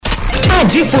A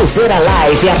Difusora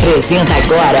Live apresenta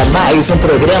agora mais um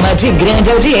programa de grande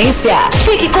audiência.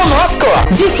 Fique conosco.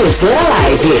 Difusora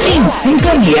Live, em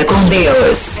sintonia com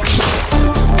Deus.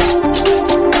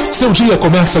 Seu dia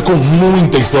começa com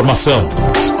muita informação.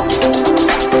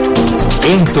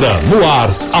 Entra no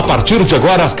ar, a partir de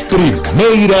agora,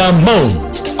 Primeira Mão,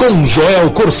 com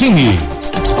Joel Corsini.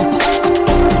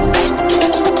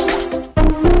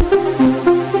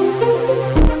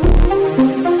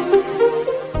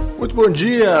 Muito bom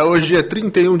dia, hoje é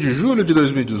 31 de julho de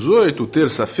 2018,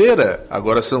 terça-feira,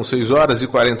 agora são 6 horas e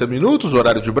 40 minutos,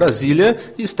 horário de Brasília,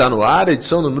 e está no ar a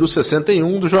edição número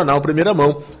 61 do Jornal Primeira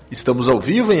Mão. Estamos ao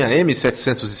vivo em AM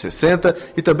 760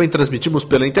 e também transmitimos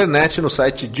pela internet no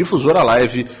site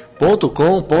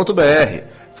difusoralive.com.br.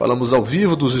 Falamos ao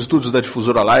vivo dos estúdios da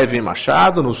Difusora Live em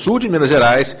Machado, no sul de Minas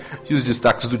Gerais, e os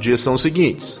destaques do dia são os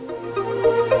seguintes.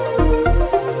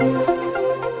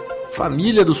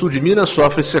 Família do sul de Minas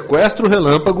sofre sequestro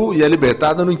relâmpago e é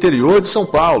libertada no interior de São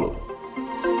Paulo.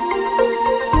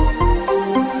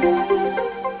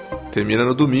 Termina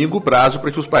no domingo o prazo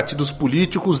para que os partidos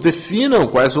políticos definam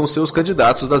quais vão ser os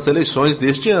candidatos das eleições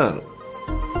deste ano.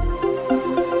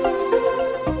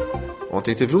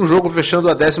 Ontem teve um jogo fechando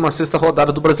a 16ª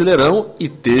rodada do Brasileirão e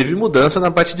teve mudança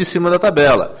na parte de cima da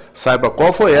tabela. Saiba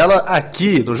qual foi ela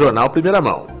aqui no Jornal Primeira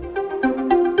Mão.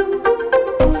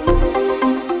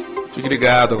 Fique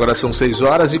ligado, agora são 6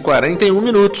 horas e 41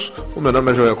 minutos. O meu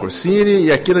nome é Joel Corsini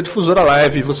e aqui na Difusora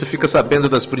Live você fica sabendo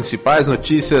das principais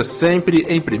notícias sempre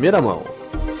em primeira mão.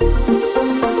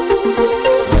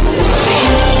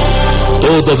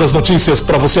 Todas as notícias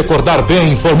para você acordar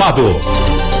bem informado.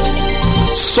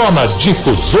 Só na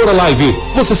Difusora Live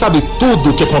você sabe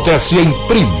tudo o que acontece em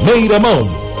primeira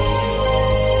mão.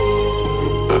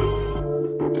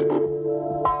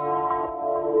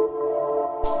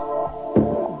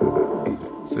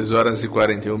 6 horas e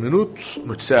 41 minutos.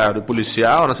 Noticiário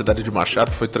policial na cidade de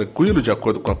Machado foi tranquilo de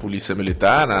acordo com a polícia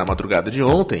militar na madrugada de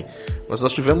ontem, mas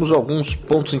nós tivemos alguns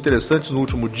pontos interessantes no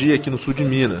último dia aqui no sul de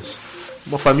Minas.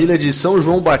 Uma família de São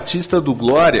João Batista do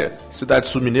Glória, cidade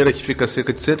sul-mineira que fica a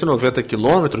cerca de 190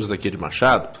 quilômetros daqui de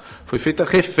Machado, foi feita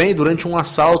refém durante um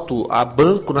assalto a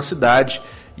banco na cidade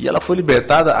e ela foi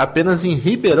libertada apenas em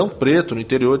Ribeirão Preto, no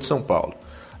interior de São Paulo.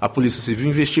 A Polícia Civil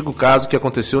investiga o caso que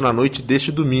aconteceu na noite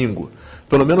deste domingo.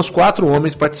 Pelo menos 4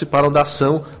 homens participaram da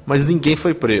ação, mas ninguém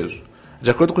foi preso. De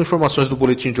acordo com informações do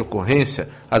boletim de ocorrência,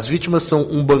 as vítimas são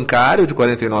um bancário de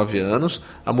 49 anos,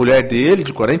 a mulher dele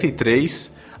de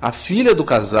 43, a filha do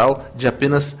casal de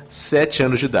apenas 7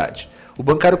 anos de idade. O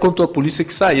bancário contou à polícia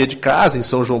que saía de casa em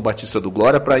São João Batista do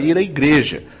Glória para ir à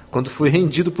igreja, quando foi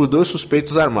rendido por 2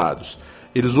 suspeitos armados.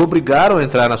 Eles o obrigaram a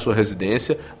entrar na sua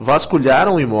residência,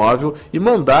 vasculharam o imóvel e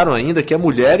mandaram ainda que a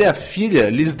mulher e a filha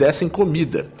lhes dessem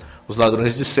comida. Os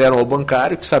ladrões disseram ao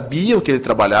bancário que sabiam que ele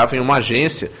trabalhava em uma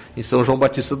agência em São João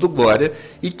Batista do Glória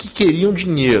e que queriam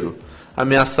dinheiro.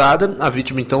 Ameaçada, a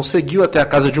vítima então seguiu até a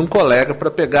casa de um colega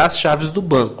para pegar as chaves do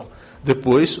banco.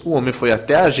 Depois, o homem foi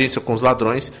até a agência com os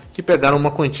ladrões, que pegaram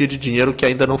uma quantia de dinheiro que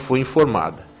ainda não foi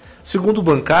informada. Segundo o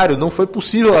bancário, não foi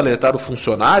possível alertar o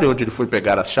funcionário onde ele foi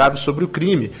pegar as chaves sobre o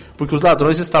crime, porque os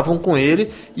ladrões estavam com ele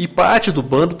e parte do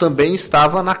bando também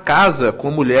estava na casa com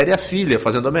a mulher e a filha,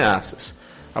 fazendo ameaças.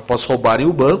 Após roubarem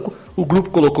o banco, o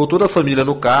grupo colocou toda a família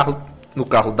no carro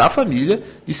da família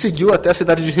e seguiu até a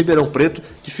cidade de Ribeirão Preto,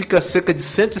 que fica a cerca de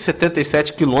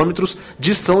 177 quilômetros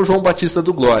de São João Batista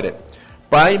do Glória.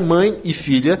 Pai, mãe e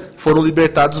filha foram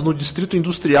libertados no Distrito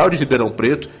Industrial de Ribeirão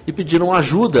Preto e pediram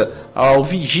ajuda ao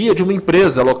vigia de uma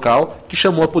empresa local que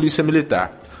chamou a polícia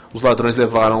militar. Os ladrões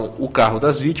levaram o carro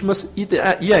das vítimas e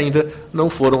ainda não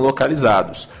foram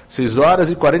localizados. 6 horas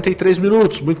e 43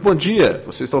 minutos. Muito bom dia.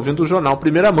 Você está ouvindo o Jornal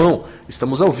Primeira Mão.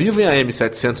 Estamos ao vivo em AM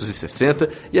 760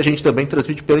 e a gente também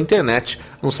transmite pela internet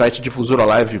no site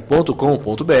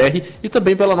difusoralive.com.br e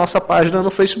também pela nossa página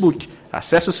no Facebook.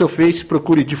 Acesse o seu Face,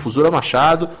 procure Difusora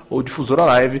Machado ou Difusora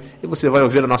Live e você vai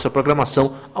ouvir a nossa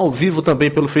programação ao vivo também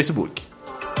pelo Facebook.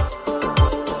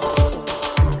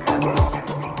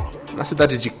 Na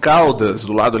cidade de Caldas,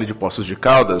 do lado ali de Poços de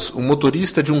Caldas, o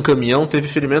motorista de um caminhão teve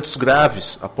ferimentos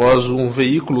graves após um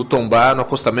veículo tombar no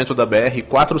acostamento da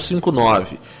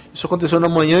BR-459. Isso aconteceu na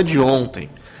manhã de ontem.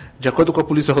 De acordo com a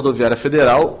Polícia Rodoviária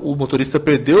Federal, o motorista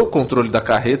perdeu o controle da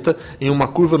carreta em uma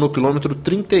curva no quilômetro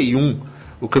 31.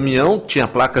 O caminhão tinha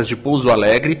placas de Pouso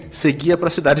Alegre, seguia para a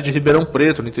cidade de Ribeirão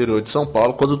Preto, no interior de São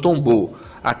Paulo, quando tombou.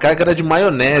 A carga era de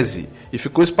maionese e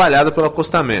ficou espalhada pelo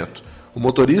acostamento. O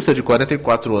motorista, de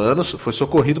 44 anos, foi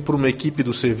socorrido por uma equipe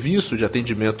do Serviço de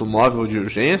Atendimento Móvel de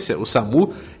Urgência, o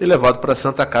SAMU, e levado para a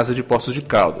Santa Casa de Poços de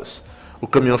Caldas. O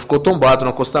caminhão ficou tombado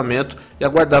no acostamento e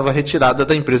aguardava a retirada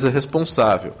da empresa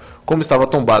responsável. Como estava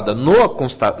tombada no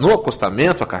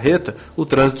acostamento a carreta, o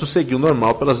trânsito seguiu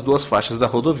normal pelas duas faixas da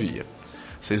rodovia.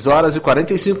 6 horas e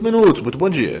 45 minutos. Muito bom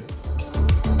dia.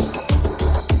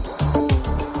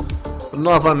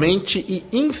 Novamente e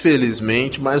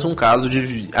infelizmente, mais um caso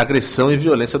de agressão e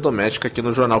violência doméstica aqui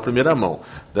no Jornal Primeira Mão.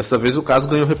 Desta vez o caso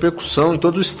ganhou repercussão em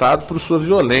todo o estado por sua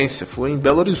violência. Foi em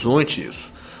Belo Horizonte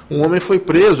isso. Um homem foi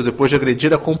preso depois de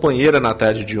agredir a companheira na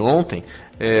tarde de ontem,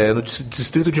 no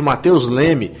distrito de Mateus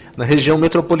Leme, na região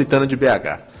metropolitana de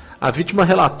BH. A vítima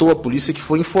relatou à polícia que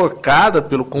foi enforcada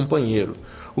pelo companheiro.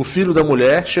 O filho da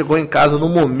mulher chegou em casa no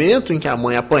momento em que a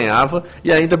mãe apanhava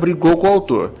e ainda brigou com o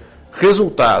autor.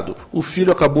 Resultado, o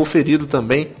filho acabou ferido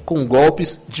também com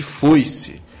golpes de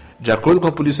foice. De acordo com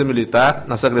a Polícia Militar,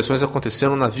 as agressões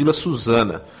aconteceram na Vila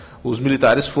Suzana. Os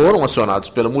militares foram acionados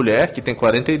pela mulher, que tem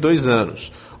 42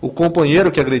 anos. O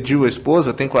companheiro que agrediu a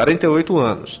esposa tem 48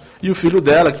 anos. E o filho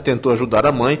dela, que tentou ajudar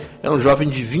a mãe, é um jovem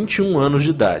de 21 anos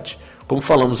de idade. Como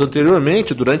falamos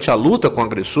anteriormente, durante a luta com o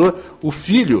agressor, o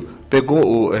filho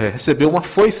recebeu uma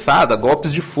foiçada,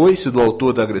 golpes de foice do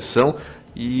autor da agressão,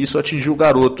 e isso atingiu o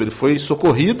garoto. Ele foi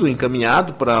socorrido,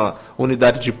 encaminhado para a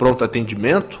unidade de pronto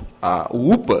atendimento, a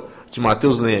UPA, de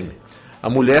Mateus Leme. A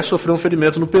mulher sofreu um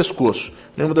ferimento no pescoço.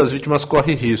 Nenhuma das vítimas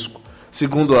corre risco.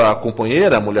 Segundo a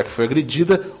companheira, a mulher que foi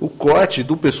agredida, o corte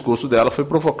do pescoço dela foi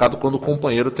provocado quando o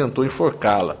companheiro tentou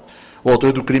enforcá-la. O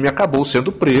autor do crime acabou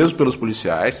sendo preso pelos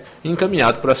policiais e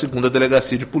encaminhado para a 2ª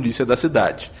Delegacia de Polícia da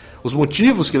cidade. Os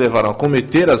motivos que levaram a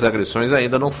cometer as agressões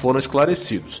ainda não foram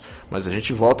esclarecidos, mas a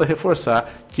gente volta a reforçar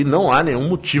que não há nenhum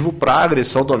motivo para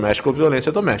agressão doméstica ou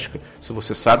violência doméstica. Se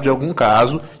você sabe de algum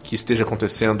caso que esteja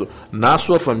acontecendo na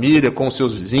sua família, com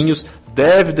seus vizinhos,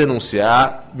 deve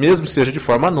denunciar, mesmo que seja de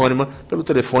forma anônima, pelo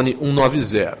telefone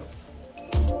 190.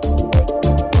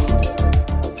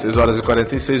 6 horas e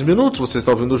 46 minutos, você está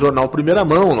ouvindo o Jornal Primeira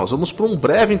Mão. Nós vamos para um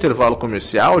breve intervalo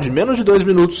comercial de menos de 2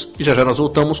 minutos e já nós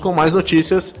voltamos com mais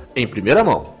notícias em primeira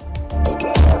mão.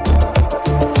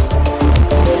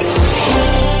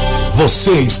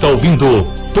 Você está ouvindo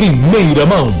Primeira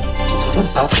Mão.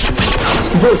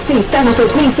 Você está na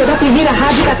frequência da primeira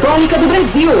rádio católica do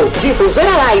Brasil.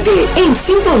 Difusora Live, em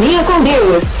sintonia com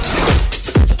Deus.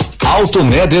 Auto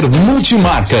Neder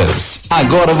Multimarcas.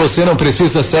 Agora você não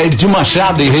precisa sair de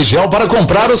Machado e região para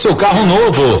comprar o seu carro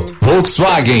novo.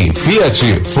 Volkswagen,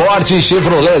 Fiat, Ford e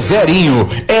Chevrolet zerinho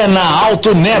é na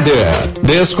Auto Neder.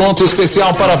 Desconto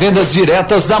especial para vendas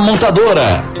diretas da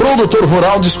montadora. Produtor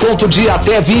rural, desconto de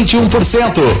até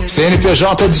 21%.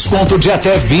 CNPJ, desconto de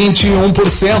até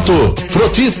 21%.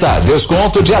 Frotista,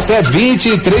 desconto de até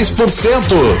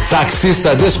 23%.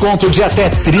 Taxista, desconto de até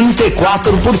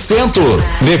 34%.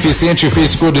 Deficiente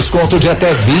físico, desconto de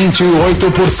até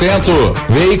 28%.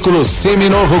 Veículo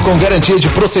seminovo com garantia de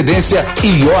procedência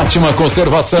e ótima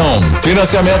conservação.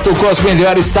 Financiamento com as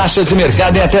melhores taxas de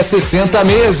mercado em até 60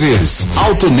 meses.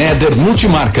 Auto Neder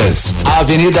Multimarcas.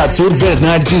 Avenida Arthur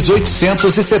Bernardes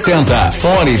 870.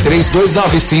 Fone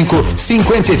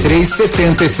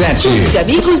 3295-5377. De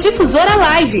amigos Difusora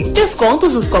Live.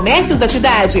 Descontos nos comércios da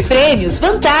cidade. Prêmios,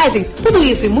 vantagens. Tudo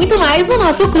isso e muito mais no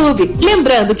nosso clube.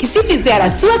 Lembrando que se fizer a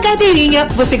sua carteirinha,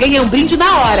 você ganha um brinde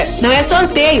na hora. Não é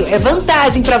sorteio, é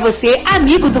vantagem para você,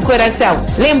 amigo do coração.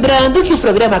 Lembrando que o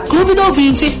programa Clube do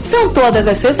Ouvinte são todas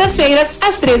as sextas-feiras,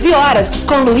 às 13 horas,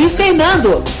 com Luiz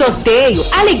Fernando. Sorteio,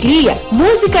 alegria,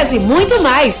 músicas e muito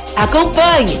mais.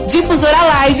 Acompanhe Difusora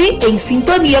Live em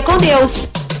sintonia com Deus.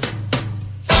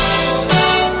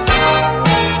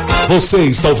 Você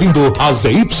está ouvindo a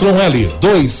ZYL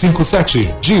 257,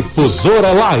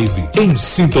 Difusora Live, em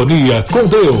sintonia com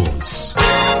Deus.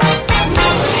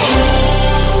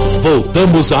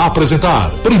 Voltamos a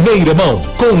apresentar Primeira Mão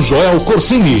com Joel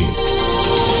Corsini.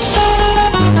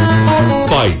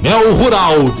 Painel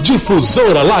Rural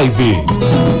Difusora Live.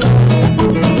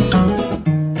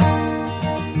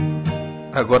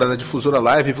 Agora na Difusora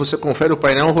Live você confere o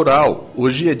Painel Rural.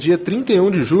 Hoje é dia 31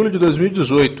 de julho de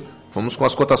 2018. Vamos com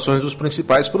as cotações dos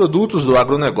principais produtos do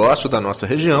agronegócio da nossa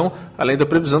região, além da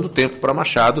previsão do tempo para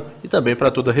Machado e também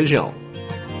para toda a região.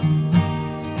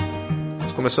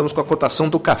 Nós começamos com a cotação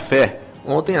do café.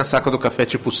 Ontem a saca do café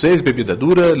tipo 6, bebida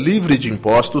dura, livre de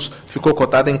impostos, ficou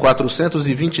cotada em R$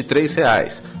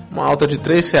 423, uma alta de R$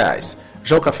 3.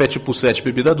 Já o café tipo 7,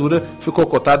 bebida dura, ficou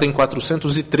cotado em R$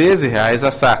 413 a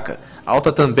saca,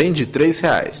 alta também de R$ 3.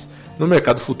 No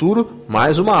mercado futuro,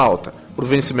 mais uma alta. Por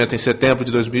vencimento em setembro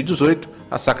de 2018,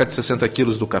 a saca de 60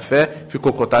 quilos do café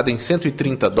ficou cotada em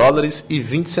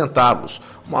 $130,20,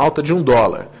 uma alta de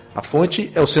 $1. A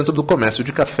fonte é o Centro do Comércio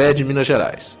de Café de Minas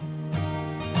Gerais.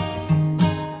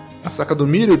 A saca do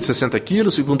milho de 60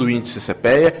 quilos, segundo o índice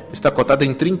CPEA, está cotada em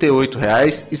R$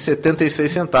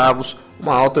 38,76,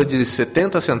 uma alta de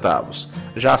 70 centavos.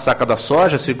 Já a saca da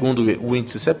soja, segundo o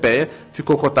índice CPEA,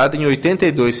 ficou cotada em R$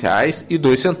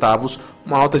 82,02,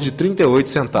 uma alta de 38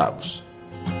 centavos.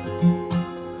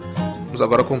 Vamos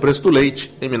agora com o preço do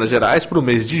leite. Em Minas Gerais, para o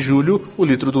mês de julho, o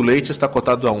litro do leite está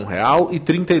cotado a R$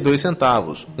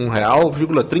 1,32, R$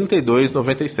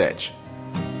 1,3297.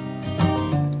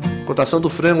 Cotação do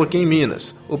frango aqui em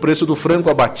Minas. O preço do frango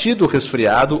abatido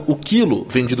resfriado, o quilo,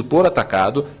 vendido por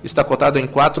atacado, está cotado em R$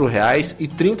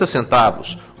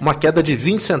 4,30, uma queda de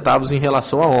 20 centavos em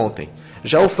relação a ontem.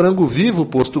 Já o frango vivo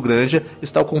posto Granja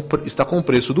está com o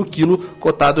preço do quilo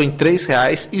cotado em R$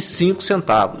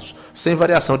 3,05, sem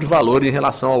variação de valor em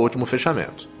relação ao último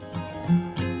fechamento.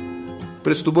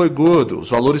 Preço do boi gordo, os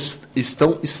valores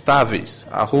estão estáveis.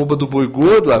 A arroba do boi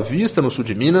gordo à vista no sul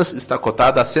de Minas está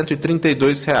cotada a R$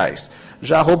 132,00.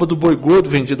 Já a arroba do boi gordo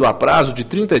vendido a prazo de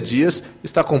 30 dias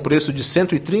está com preço de R$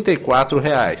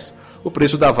 134,00. O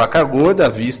preço da vaca gorda à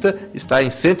vista está em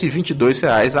R$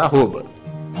 122,00 a arroba.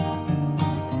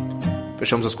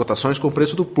 Fechamos as cotações com o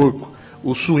preço do porco.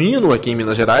 O suíno aqui em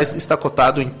Minas Gerais está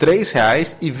cotado em R$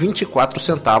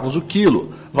 3,24 o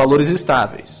quilo, valores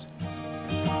estáveis.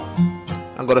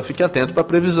 Agora fique atento para a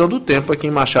previsão do tempo aqui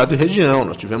em Machado e região.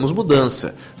 Nós tivemos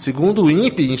mudança. Segundo o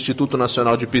INPE, Instituto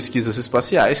Nacional de Pesquisas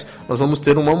Espaciais, nós vamos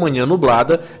ter uma manhã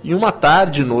nublada e uma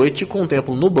tarde e noite com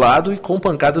tempo nublado e com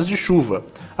pancadas de chuva.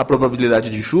 A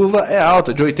probabilidade de chuva é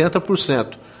alta, de 80%.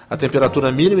 A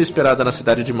temperatura mínima esperada na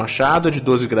cidade de Machado é de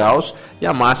 12 graus e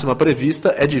a máxima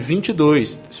prevista é de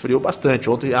 22. Esfriou bastante,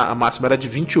 ontem a máxima era de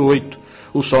 28.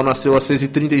 O sol nasceu às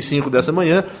 6h35 dessa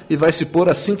manhã e vai se pôr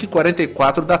às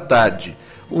 5h44 da tarde.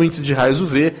 O índice de raios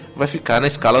UV vai ficar na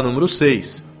escala número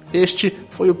 6. Este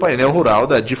foi o painel rural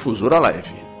da Difusora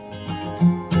Live.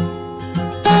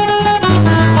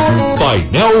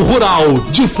 Painel Rural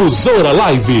Difusora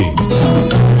Live.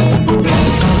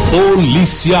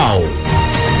 Policial.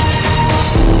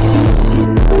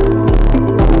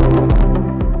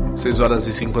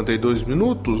 6h52,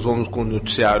 vamos com o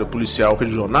noticiário policial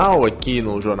regional aqui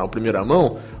no Jornal Primeira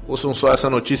Mão. Ouçam só essa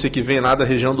notícia que vem lá da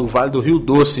região do Vale do Rio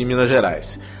Doce, em Minas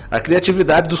Gerais. A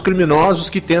criatividade dos criminosos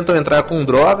que tentam entrar com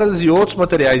drogas e outros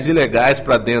materiais ilegais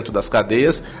para dentro das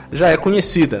cadeias já é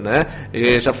conhecida, né?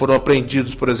 Já foram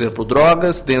apreendidos, por exemplo,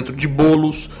 drogas dentro de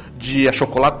bolos, de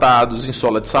achocolatados, em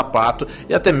sola de sapato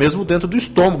e até mesmo dentro do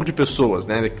estômago de pessoas,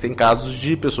 né? Tem casos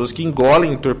de pessoas que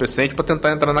engolem entorpecente para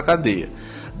tentar entrar na cadeia.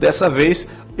 Dessa vez,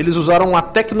 eles usaram a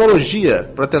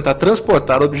tecnologia para tentar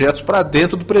transportar objetos para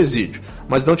dentro do presídio,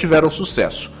 mas não tiveram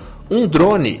sucesso. Um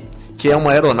drone, que é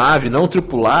uma aeronave não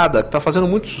tripulada, que está fazendo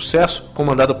muito sucesso,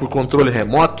 comandada por controle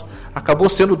remoto, acabou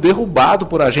sendo derrubado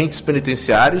por agentes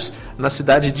penitenciários na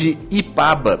cidade de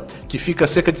Ipaba, que fica a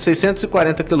cerca de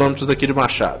 640 quilômetros daqui de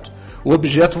Machado. O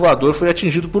objeto voador foi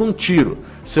atingido por um tiro.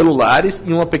 Celulares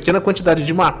e uma pequena quantidade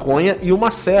de maconha e uma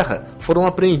serra foram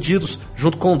apreendidos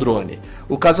junto com o drone.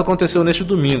 O caso aconteceu neste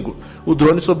domingo. O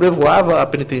drone sobrevoava a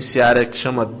penitenciária que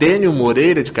chama Dênio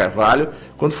Moreira de Carvalho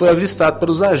quando foi avistado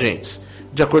pelos agentes.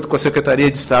 De acordo com a Secretaria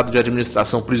de Estado de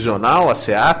Administração Prisional, a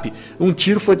SEAP, um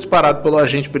tiro foi disparado pelo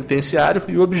agente penitenciário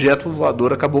e o objeto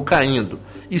voador acabou caindo.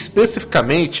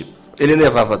 Especificamente, ele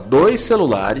levava 2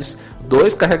 celulares,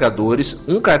 2 carregadores,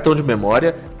 um cartão de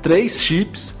memória, 3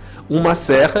 chips, uma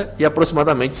serra e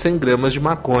aproximadamente 100 gramas de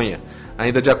maconha.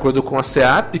 Ainda de acordo com a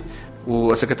SEAP,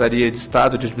 a Secretaria de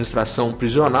Estado de Administração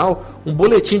Prisional, um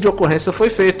boletim de ocorrência foi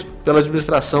feito pela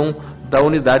administração da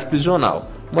unidade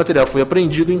prisional. O material foi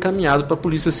apreendido e encaminhado para a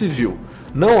Polícia Civil.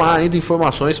 Não há ainda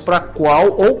informações para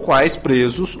qual ou quais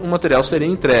presos o material seria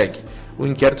entregue. O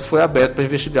inquérito foi aberto para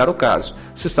investigar o caso.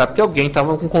 Se sabe que alguém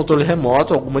estava com controle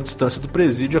remoto a alguma distância do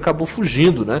presídio e acabou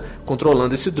fugindo,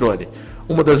 controlando esse drone.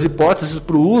 Uma das hipóteses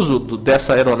para o uso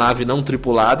dessa aeronave não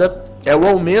tripulada é o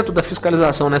aumento da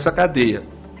fiscalização nessa cadeia.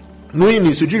 No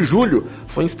início de julho,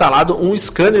 foi instalado um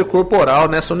scanner corporal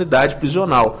nessa unidade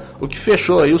prisional, o que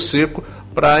fechou aí o cerco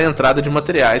para a entrada de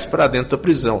materiais para dentro da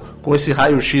prisão. Com esse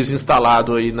raio-x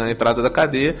instalado aí na entrada da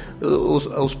cadeia,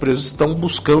 os presos estão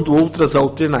buscando outras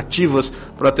alternativas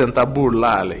para tentar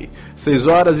burlar a lei.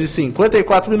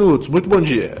 6h54. Muito bom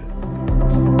dia.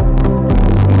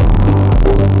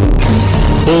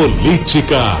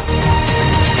 Política.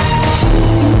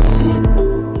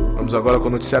 Vamos agora com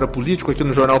o noticiário político aqui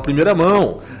no Jornal Primeira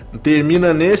Mão.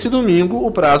 Termina nesse domingo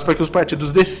o prazo para que os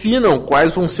partidos definam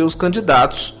quais vão ser os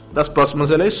candidatos das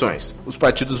próximas eleições. Os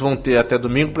partidos vão ter até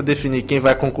domingo para definir quem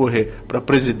vai concorrer para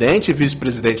presidente e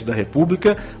vice-presidente da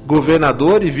República,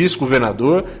 governador e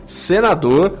vice-governador,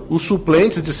 senador, os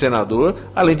suplentes de senador,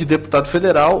 além de deputado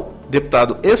federal,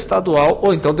 deputado estadual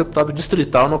ou então deputado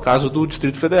distrital, no caso do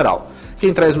Distrito Federal.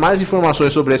 Quem traz mais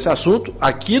informações sobre esse assunto,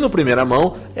 aqui no Primeira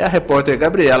Mão, é a repórter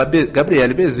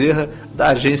Gabriele Bezerra, da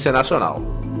Agência Nacional.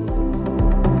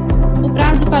 O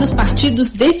prazo para os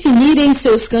partidos definirem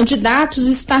seus candidatos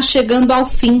está chegando ao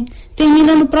fim,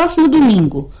 termina no próximo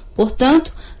domingo.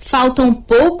 Portanto, faltam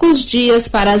poucos dias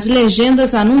para as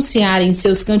legendas anunciarem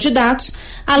seus candidatos,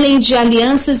 além de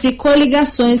alianças e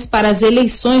coligações para as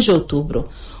eleições de outubro.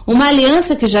 Uma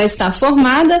aliança que já está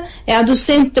formada é a do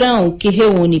Centrão, que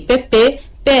reúne PP,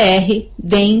 PR,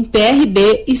 DEM,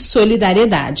 PRB e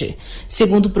Solidariedade.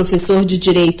 Segundo o professor de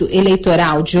Direito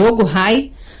Eleitoral Diogo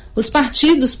Rai, os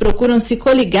partidos procuram se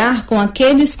coligar com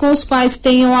aqueles com os quais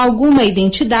tenham alguma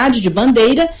identidade de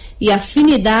bandeira e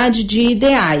afinidade de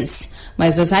ideais.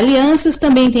 Mas as alianças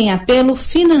também têm apelo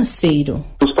financeiro.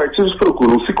 Os partidos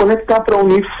procuram se conectar para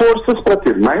unir forças para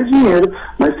ter mais dinheiro,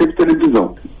 mais tempo de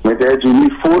televisão. Uma ideia de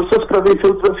unir forças para vencer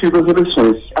o desafio das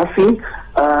eleições. Assim,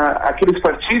 aqueles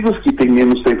partidos que têm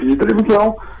menos tempo de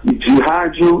televisão, de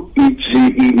rádio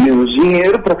e menos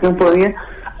dinheiro para a campanha,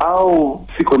 ao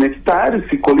se conectarem,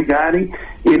 se coligarem,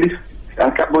 eles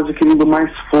acabam adquirindo mais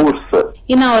força.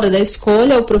 E na hora da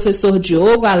escolha, o professor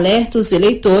Diogo alerta os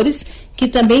eleitores que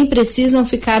também precisam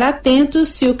ficar atentos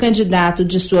se o candidato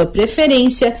de sua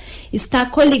preferência está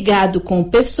coligado com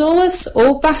pessoas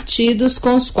ou partidos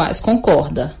com os quais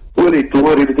concorda. O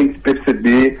eleitor ele tem que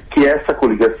perceber que essa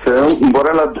coligação, embora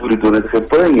ela dure durante a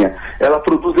campanha, ela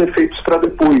produz efeitos para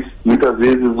depois. Muitas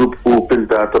vezes o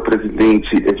candidato a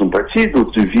presidente é de um partido,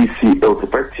 de vice é outro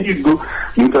partido.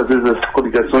 Muitas vezes as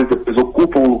coligações depois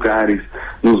ocupam lugares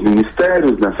nos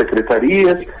ministérios, nas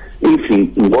secretarias.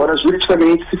 Enfim, embora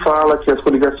juridicamente se fala que as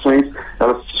coligações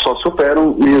elas só se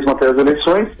operam mesmo até as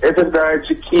eleições, é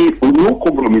verdade que no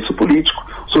compromisso político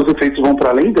seus efeitos vão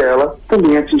para além dela,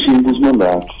 também atingindo os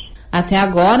mandatos. Até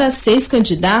agora, 6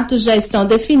 candidatos já estão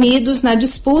definidos na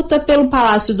disputa pelo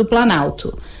Palácio do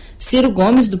Planalto. Ciro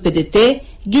Gomes, do PDT,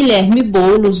 Guilherme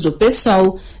Boulos, do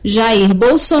PSOL, Jair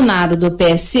Bolsonaro, do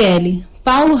PSL,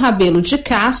 Paulo Rabelo de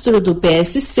Castro, do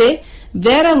PSC,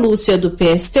 Vera Lúcia, do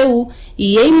PSTU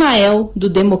e Emael, do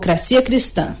Democracia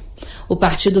Cristã. O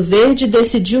Partido Verde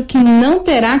decidiu que não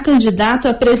terá candidato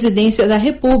à presidência da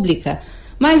República,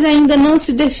 mas ainda não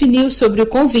se definiu sobre o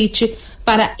convite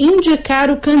para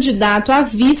indicar o candidato a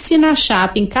vice na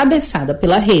chapa encabeçada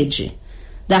pela Rede.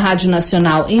 Da Rádio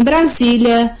Nacional em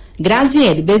Brasília,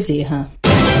 Graziele Bezerra.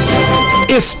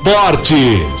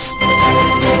 Esportes.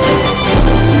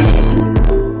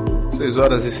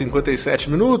 6h57,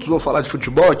 vou falar de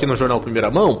futebol aqui no Jornal Primeira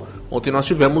Mão. Ontem nós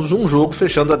tivemos um jogo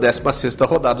fechando a 16ª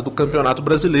rodada do Campeonato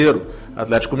Brasileiro.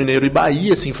 Atlético Mineiro e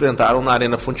Bahia se enfrentaram na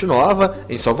Arena Fonte Nova,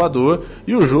 em Salvador,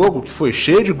 e o jogo, que foi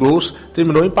cheio de gols,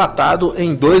 terminou empatado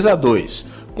em 2-2.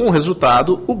 Com o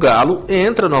resultado, o Galo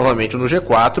entra novamente no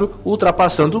G4,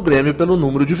 ultrapassando o Grêmio pelo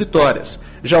número de vitórias.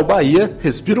 Já o Bahia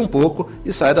respira um pouco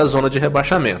e sai da zona de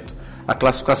rebaixamento. A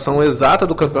classificação exata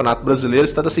do Campeonato Brasileiro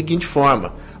está da seguinte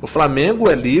forma: o Flamengo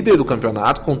é líder do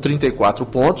campeonato com 34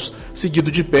 pontos, seguido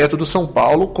de perto do São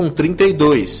Paulo com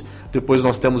 32. Depois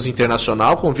nós temos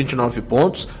Internacional com 29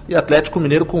 pontos e Atlético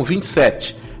Mineiro com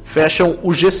 27. Fecham o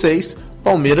G6,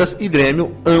 Palmeiras e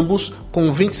Grêmio, ambos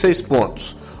com 26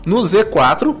 pontos. No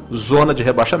Z4, zona de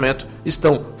rebaixamento,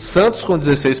 estão Santos com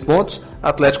 16 pontos,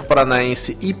 Atlético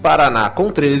Paranaense e Paraná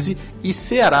com 13 e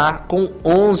Ceará com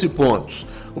 11 pontos.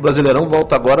 O Brasileirão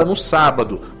volta agora no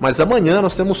sábado, mas amanhã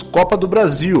nós temos Copa do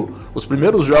Brasil, os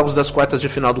primeiros jogos das quartas de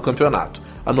final do campeonato.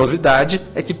 A novidade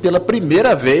é que pela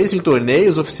primeira vez em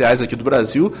torneios oficiais aqui do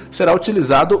Brasil será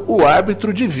utilizado o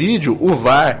árbitro de vídeo, o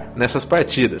VAR, nessas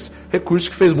partidas. Recurso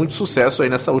que fez muito sucesso aí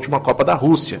nessa última Copa da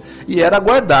Rússia e era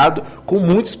aguardado com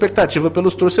muita expectativa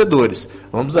pelos torcedores.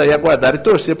 Vamos aí aguardar e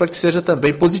torcer para que seja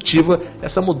também positiva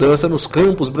essa mudança nos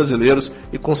campos brasileiros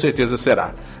e com certeza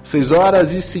será.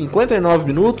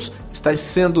 6h59,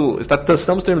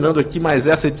 estamos terminando aqui mais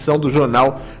essa edição do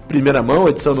Jornal Primeira Mão,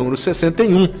 edição número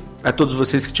 61. A todos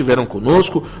vocês que estiveram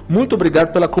conosco, muito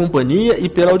obrigado pela companhia e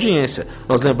pela audiência.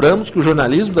 Nós lembramos que o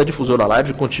jornalismo da Difusora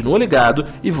Live continua ligado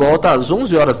e volta às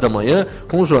 11 horas da manhã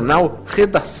com o jornal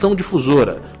Redação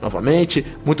Difusora. Novamente,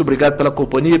 muito obrigado pela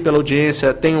companhia e pela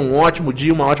audiência. Tenham um ótimo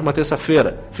dia, uma ótima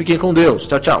terça-feira. Fiquem com Deus.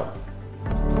 Tchau, tchau.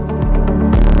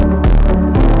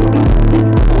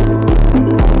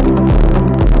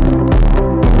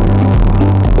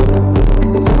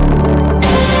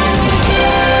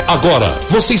 Agora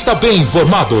você está bem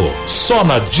informado. Só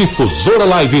na Difusora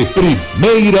Live,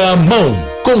 primeira mão,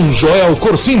 com Joel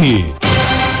Corsini.